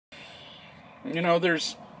You know,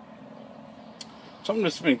 there's something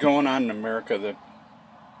that's been going on in America that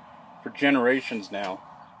for generations now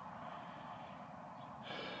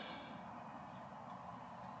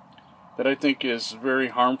that I think is very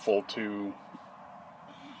harmful to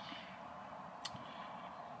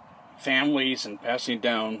families and passing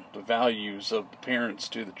down the values of the parents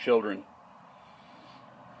to the children.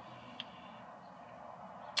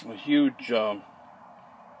 A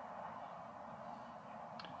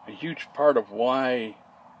huge part of why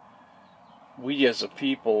we as a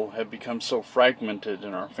people have become so fragmented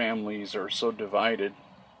and our families are so divided.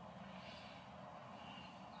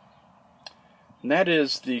 And that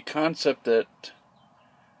is the concept that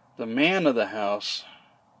the man of the house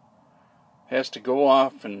has to go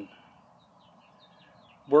off and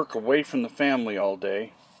work away from the family all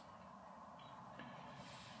day,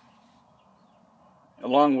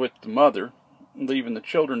 along with the mother, leaving the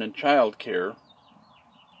children in child care.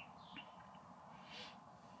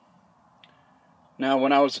 Now,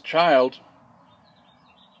 when I was a child,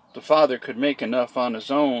 the father could make enough on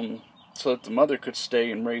his own so that the mother could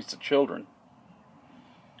stay and raise the children.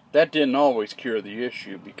 That didn't always cure the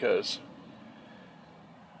issue, because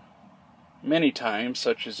many times,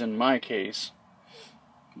 such as in my case,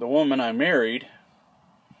 the woman I married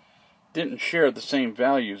didn't share the same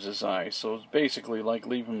values as I, so it was basically like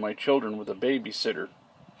leaving my children with a babysitter.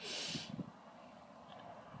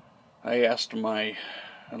 I asked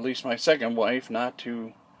at least my second wife, not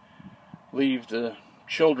to leave the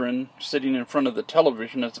children sitting in front of the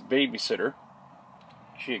television as a babysitter.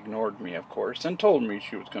 She ignored me, of course, and told me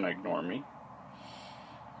she was going to ignore me.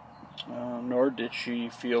 Nor did she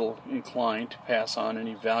feel inclined to pass on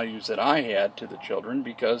any values that I had to the children,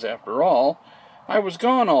 because, after all, I was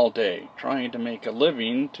gone all day, trying to make a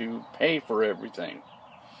living to pay for everything.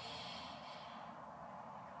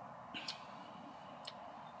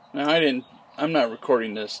 Now, I'm not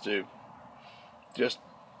recording this to just,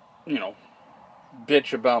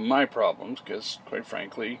 bitch about my problems, because, quite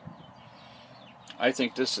frankly, I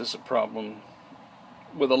think this is a problem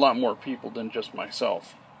with a lot more people than just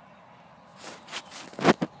myself.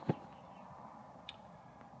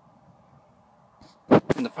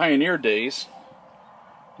 In the pioneer days,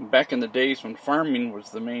 back in the days when farming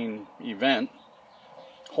was the main event,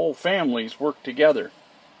 whole families worked together.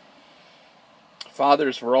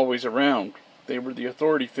 Fathers were always around. They were the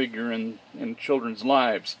authority figure in children's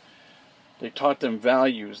lives. They taught them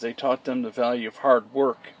values. They taught them the value of hard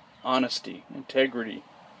work, honesty, integrity.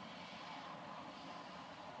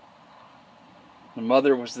 The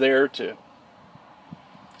mother was there to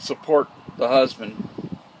support the husband,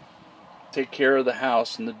 take care of the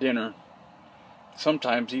house and the dinner,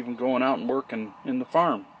 sometimes even going out and working in the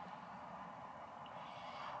farm.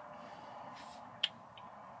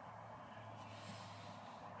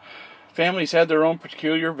 Families had their own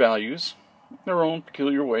peculiar values, their own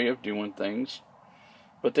peculiar way of doing things,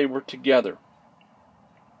 but they were together.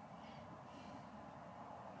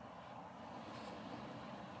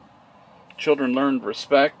 Children learned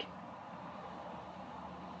respect.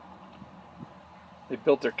 They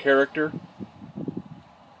built their character.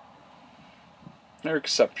 There are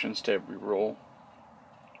exceptions to every rule.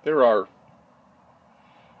 There are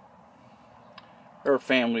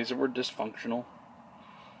families that were dysfunctional.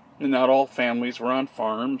 And not all families were on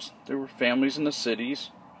farms. There were families in the cities.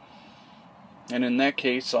 And in that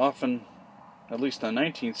case, often, at least in the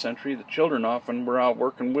 19th century, the children often were out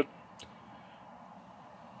working with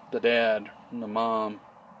the dad and the mom.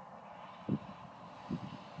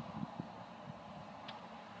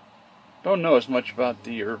 Don't know as much about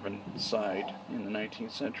the urban side in the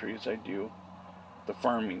 19th century as I do the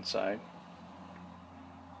farming side.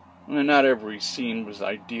 And not every scene was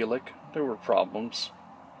idyllic. There were problems.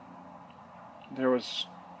 There was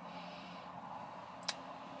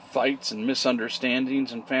fights and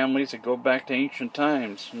misunderstandings in families that go back to ancient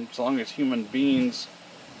times. And as long as human beings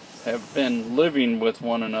have been living with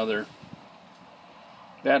one another,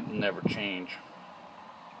 that will never change.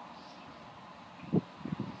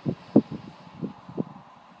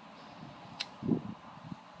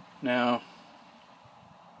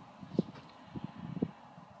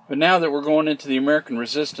 But now that we're going into the American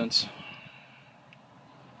resistance,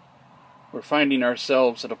 we're finding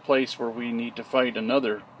ourselves at a place where we need to fight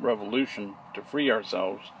another revolution to free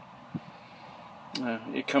ourselves.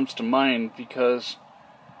 It comes to mind because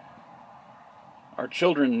our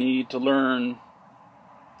children need to learn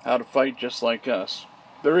how to fight just like us.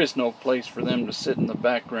 There is no place for them to sit in the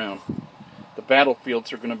background. The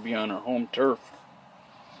battlefields are going to be on our home turf.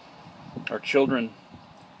 Our children,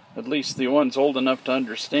 at least the ones old enough to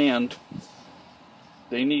understand,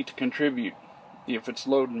 they need to contribute if it's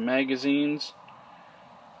loading magazines,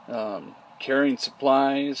 carrying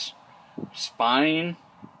supplies, spying.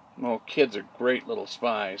 Well, kids are great little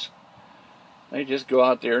spies. They just go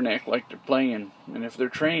out there and act like they're playing. And if they're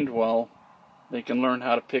trained well, they can learn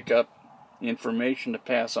how to pick up information to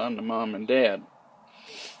pass on to mom and dad.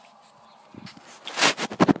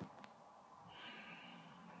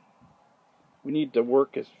 We need to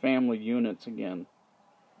work as family units again.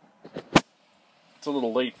 It's a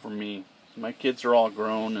little late for me. My kids are all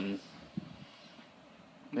grown and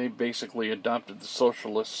they basically adopted the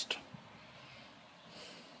socialist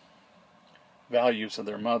values of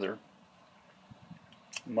their mothers.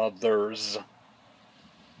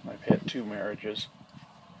 I've had 2 marriages,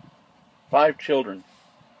 5 children.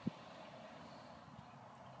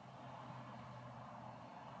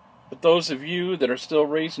 But those of you that are still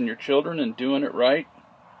raising your children and doing it right,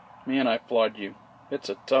 man, I applaud you. It's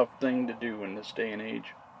a tough thing to do in this day and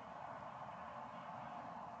age.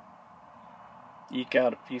 Eke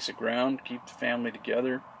out a piece of ground, keep the family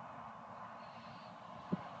together.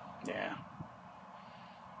 Yeah.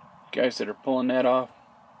 Guys that are pulling that off,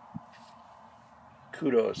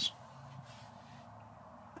 kudos.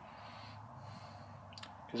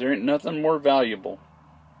 Because there ain't nothing more valuable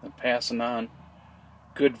than passing on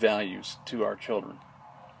good values to our children.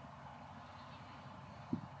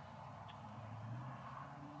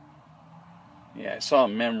 Yeah, I saw a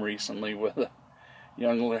meme recently with a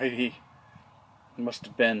young lady, must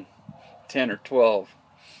have been 10 or 12,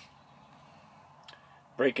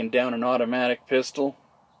 breaking down an automatic pistol,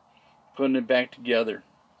 putting it back together.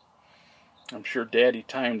 I'm sure Daddy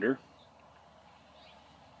timed her.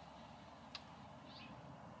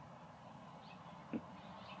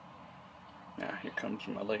 Now, here comes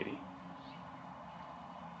my lady.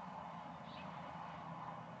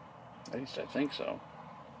 At least I think so.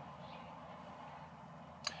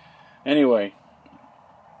 Anyway,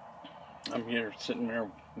 I'm here sitting there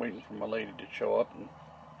waiting for my lady to show up. And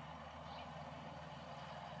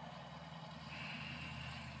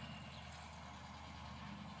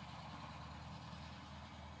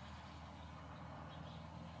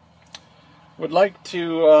would like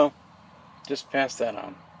to just pass that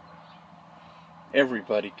on.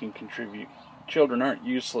 Everybody can contribute. Children aren't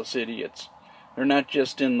useless idiots. They're not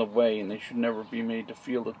just in the way, and they should never be made to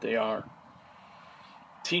feel that they are.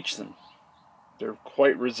 Teach them. They're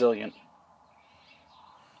quite resilient.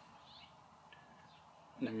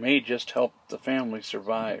 And it may just help the family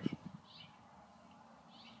survive.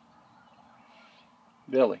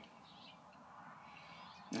 Billy.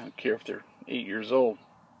 I don't care if they're 8 years old.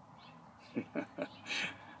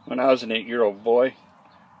 When I was an 8-year-old boy,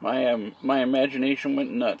 my imagination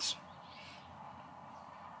went nuts.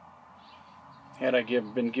 Had I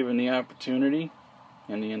been given the opportunity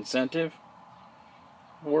and the incentive,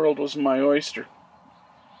 the world was my oyster.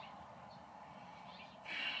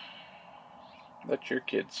 Let your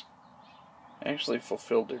kids actually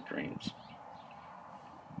fulfill their dreams.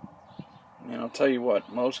 And I'll tell you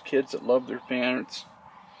what, most kids that love their parents,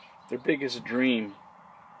 their biggest dream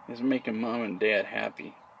is making mom and dad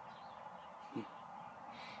happy.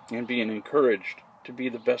 And being encouraged to be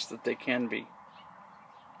the best that they can be.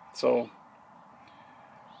 So,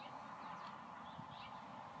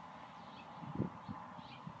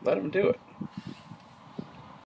 let them do it.